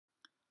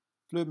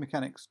Fluid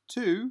Mechanics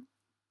 2,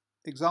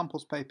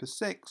 Examples Paper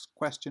 6,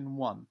 Question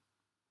 1.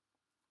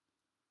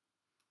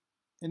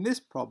 In this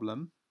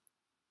problem,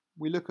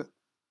 we look at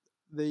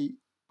the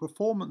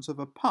performance of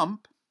a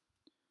pump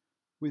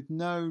with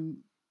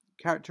known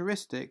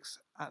characteristics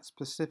at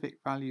specific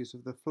values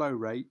of the flow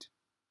rate.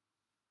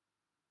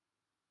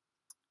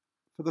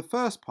 For the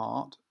first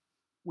part,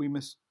 we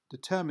must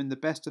determine the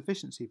best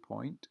efficiency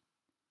point,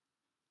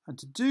 and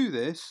to do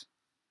this,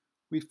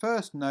 we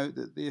first note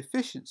that the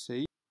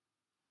efficiency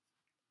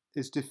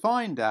is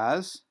defined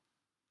as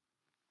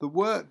the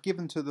work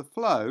given to the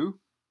flow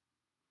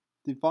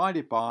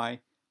divided by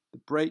the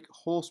brake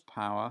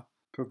horsepower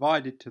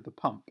provided to the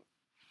pump.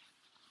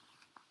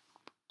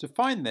 To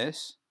find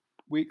this,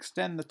 we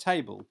extend the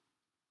table,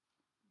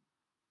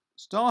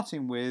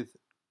 starting with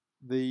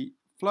the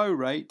flow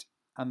rate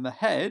and the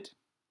head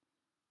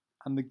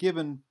and the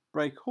given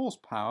brake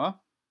horsepower.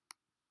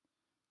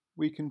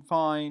 We can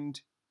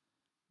find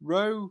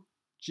rho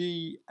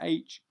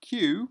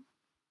GHQ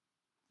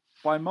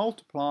by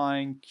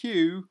multiplying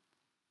Q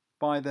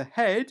by the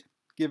head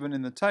given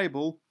in the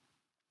table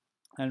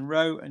and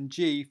rho and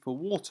G for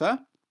water.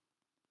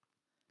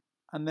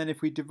 And then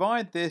if we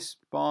divide this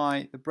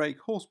by the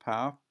brake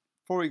horsepower,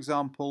 for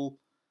example,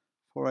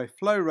 for a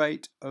flow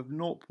rate of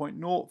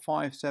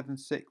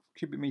 0.0576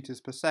 cubic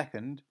meters per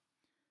second,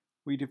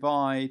 we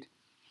divide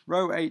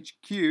rho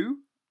HQ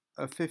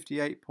of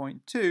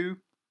 58.2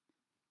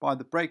 by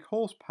the brake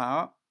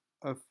horsepower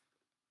of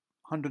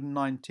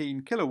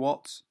 119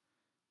 kilowatts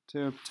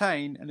to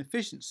obtain an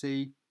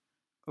efficiency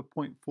of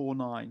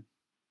 0.49.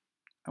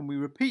 And we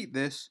repeat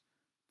this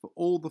for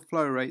all the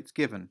flow rates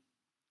given,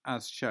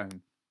 as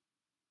shown.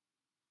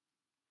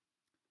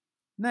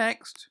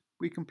 Next,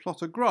 we can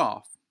plot a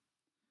graph,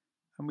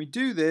 and we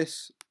do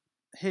this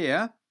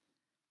here,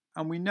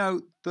 and we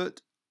note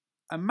that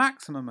a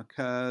maximum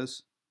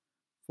occurs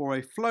for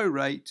a flow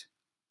rate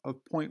of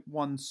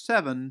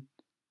 0.17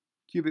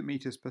 cubic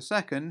meters per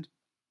second,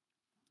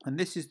 and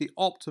this is the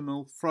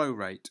optimal flow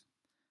rate,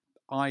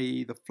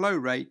 i.e. the flow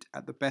rate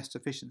at the best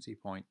efficiency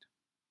point.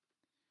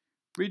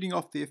 Reading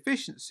off the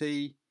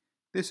efficiency,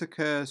 this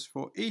occurs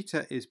for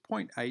eta is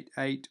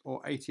 0.88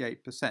 or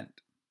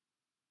 88%.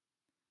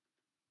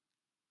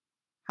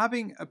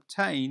 Having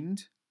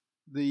obtained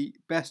the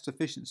best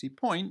efficiency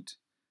point,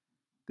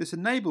 this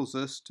enables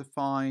us to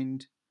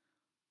find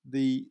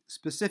the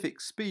specific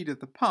speed of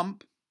the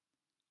pump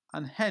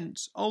and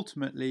hence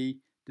ultimately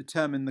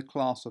determine the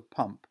class of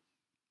pump.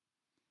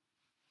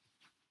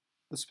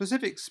 The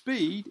specific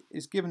speed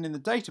is given in the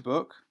data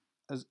book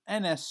as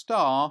ns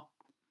star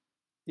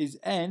is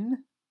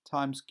n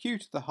times q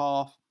to the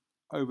half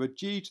over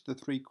g to the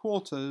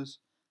 3/4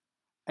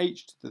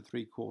 h to the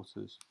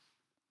 3/4.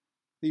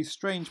 These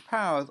strange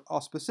powers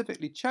are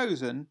specifically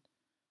chosen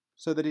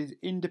so that it is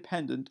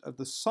independent of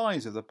the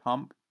size of the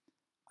pump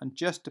and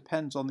just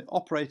depends on the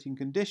operating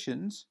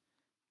conditions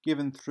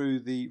given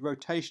through the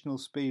rotational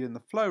speed and the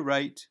flow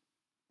rate,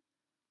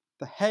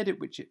 the head at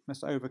which it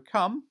must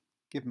overcome,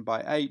 given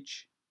by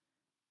h,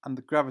 and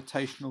the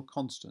gravitational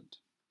constant.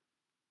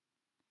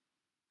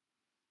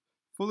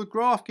 For the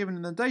graph given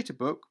in the data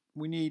book,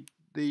 we need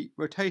the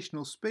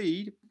rotational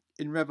speed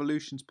in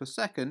revolutions per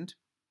second.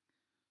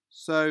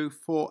 So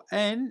for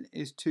n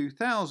is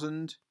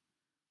 2000,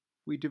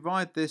 we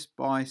divide this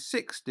by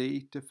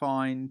 60 to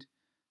find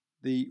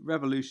the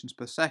revolutions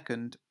per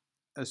second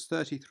as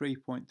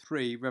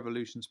 33.3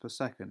 revolutions per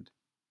second.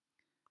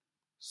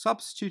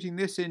 Substituting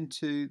this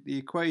into the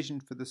equation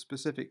for the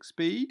specific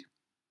speed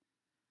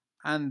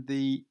and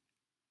the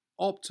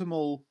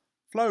optimal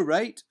flow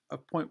rate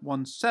of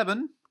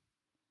 0.17,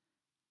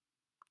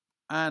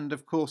 and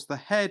of course the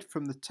head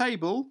from the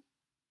table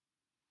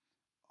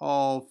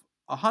of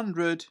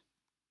 100,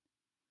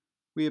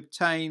 we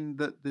obtain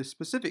that the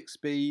specific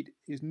speed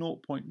is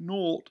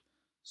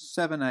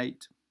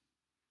 0.078.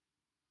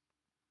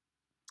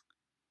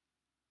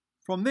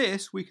 From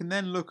this, we can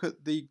then look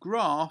at the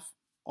graph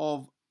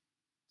of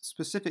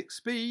specific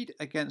speed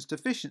against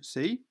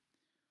efficiency,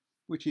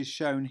 which is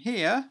shown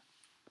here,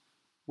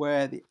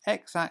 where the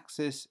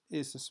x-axis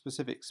is the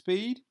specific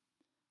speed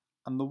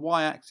and the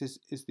y-axis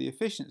is the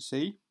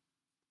efficiency.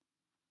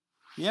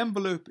 The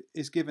envelope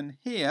is given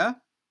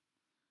here,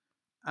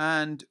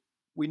 and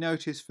we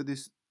notice for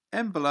this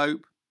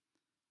envelope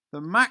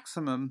the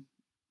maximum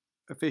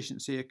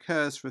efficiency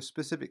occurs for a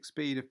specific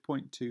speed of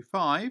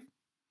 0.25.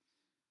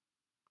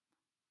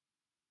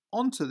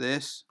 Onto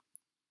this,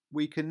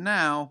 we can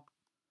now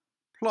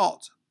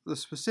plot the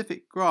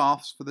specific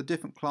graphs for the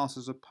different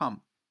classes of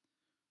pump.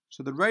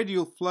 So the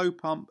radial flow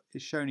pump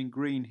is shown in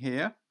green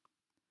here,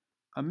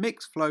 a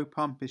mixed flow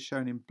pump is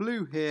shown in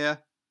blue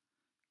here,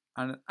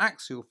 and an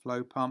axial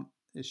flow pump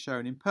is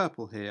shown in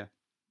purple here.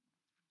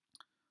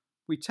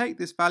 We take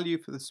this value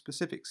for the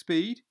specific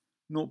speed,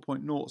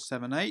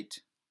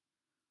 0.078,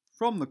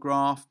 from the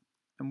graph,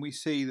 and we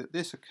see that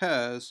this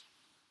occurs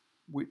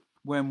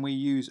when we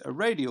use a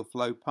radial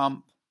flow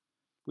pump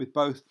with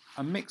both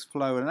a mixed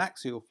flow and an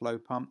axial flow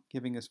pump,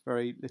 giving us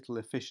very little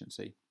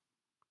efficiency.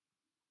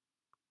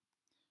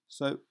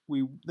 So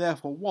we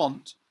therefore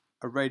want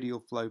a radial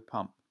flow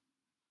pump.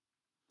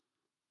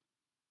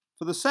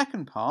 For the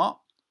second part,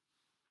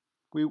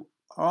 we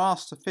are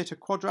asked to fit a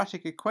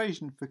quadratic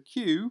equation for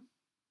Q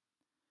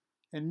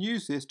and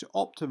use this to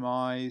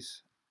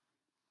optimize,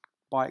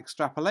 by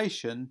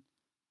extrapolation,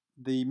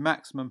 the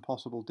maximum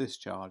possible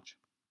discharge.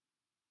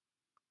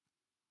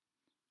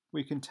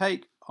 We can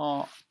take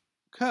our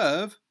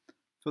curve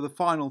for the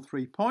final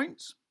 3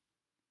 points,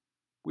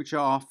 which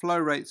are flow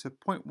rates of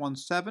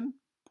 0.17,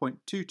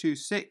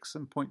 0.226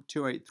 and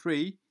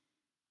 0.283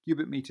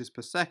 cubic meters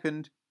per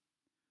second,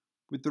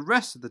 with the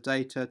rest of the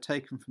data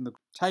taken from the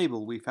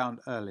table we found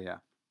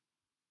earlier.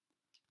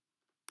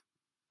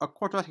 A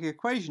quadratic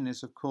equation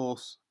is, of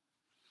course,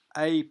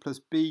 a plus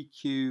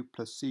bq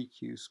plus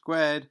cq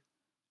squared,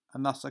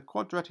 and thus a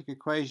quadratic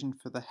equation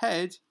for the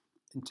head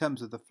in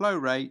terms of the flow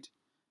rate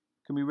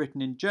can be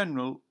written in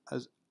general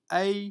as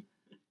a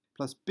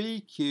plus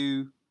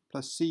bq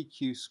plus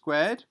cq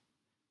squared,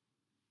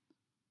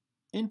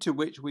 into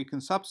which we can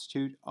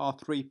substitute our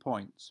 3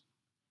 points.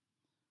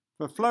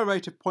 For a flow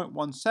rate of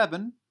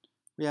 0.17,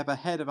 we have a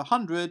head of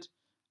 100,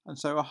 and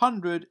so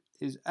 100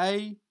 is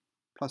a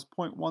plus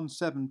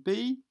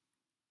 0.17b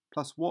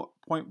plus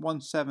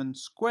 0.17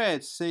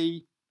 squared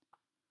c,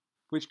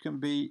 which can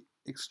be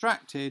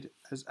extracted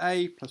as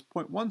a plus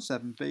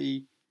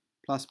 0.17b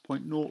plus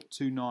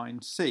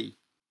 0.029c.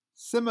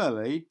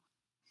 Similarly,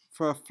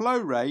 for a flow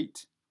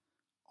rate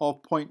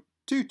of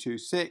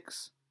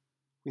 0.226,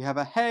 we have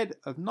a head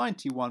of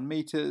 91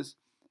 meters,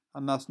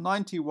 and thus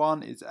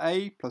 91 is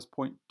a plus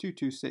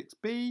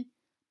 0.226b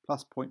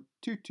plus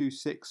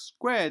 0.226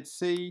 squared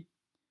c,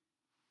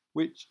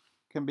 which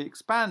can be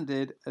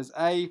expanded as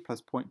a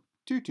plus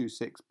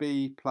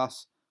 0.226b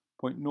plus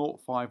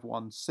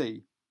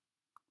 0.051c.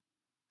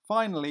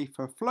 Finally,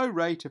 for a flow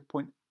rate of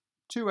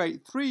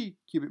 0.283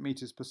 cubic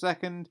meters per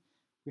second,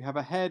 we have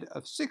a head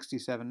of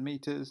 67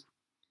 meters,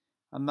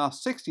 and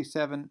thus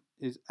 67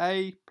 is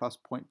a plus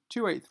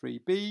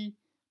 0.283b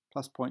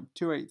plus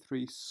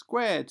 0.283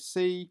 squared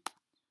c,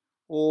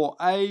 or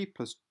a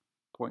plus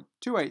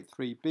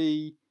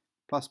 0.283b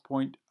plus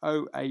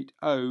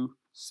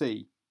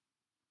 0.080c.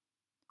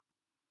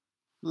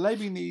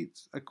 Labelling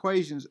these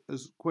equations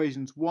as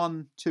equations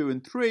 1, 2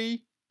 and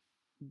 3,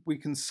 we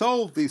can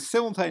solve these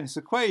simultaneous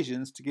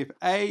equations to give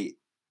a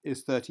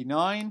is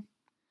 39,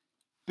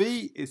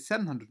 b is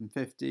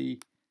 750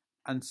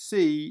 and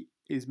c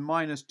is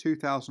minus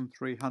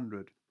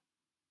 2300.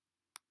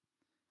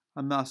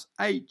 And thus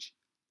h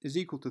is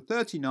equal to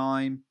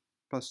 39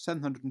 plus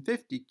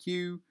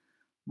 750q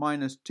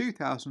minus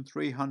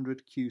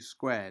 2300q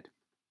squared.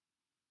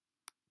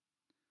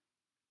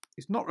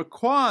 It's not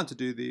required to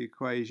do the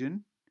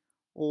equation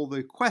or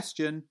the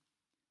question,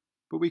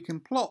 but we can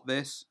plot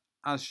this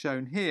as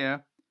shown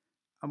here,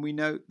 and we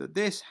note that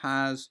this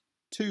has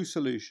two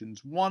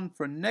solutions, one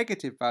for a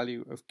negative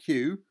value of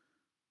q,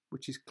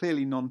 which is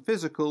clearly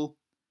non-physical,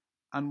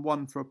 and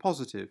one for a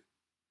positive.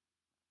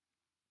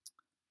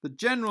 The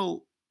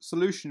general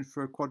solution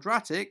for a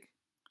quadratic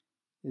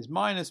is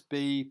minus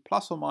b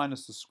plus or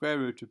minus the square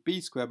root of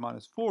b squared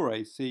minus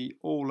 4ac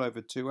all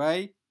over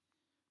 2a,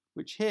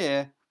 which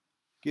here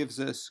gives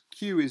us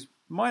q is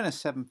minus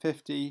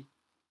 750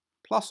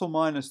 plus or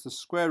minus the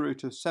square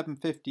root of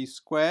 750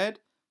 squared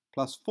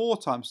plus 4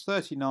 times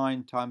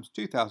 39 times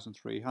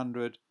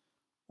 2300,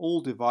 all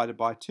divided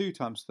by 2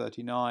 times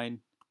 39,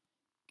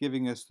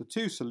 giving us the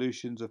two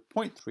solutions of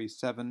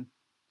 0.37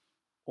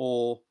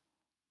 or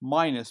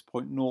minus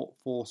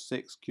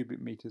 0.046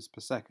 cubic meters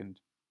per second.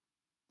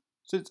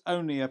 Since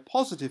only a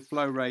positive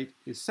flow rate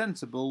is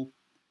sensible,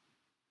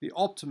 the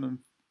optimum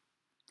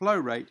flow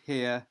rate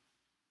here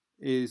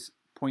is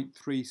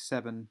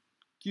 0.37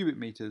 cubic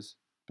meters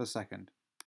per second.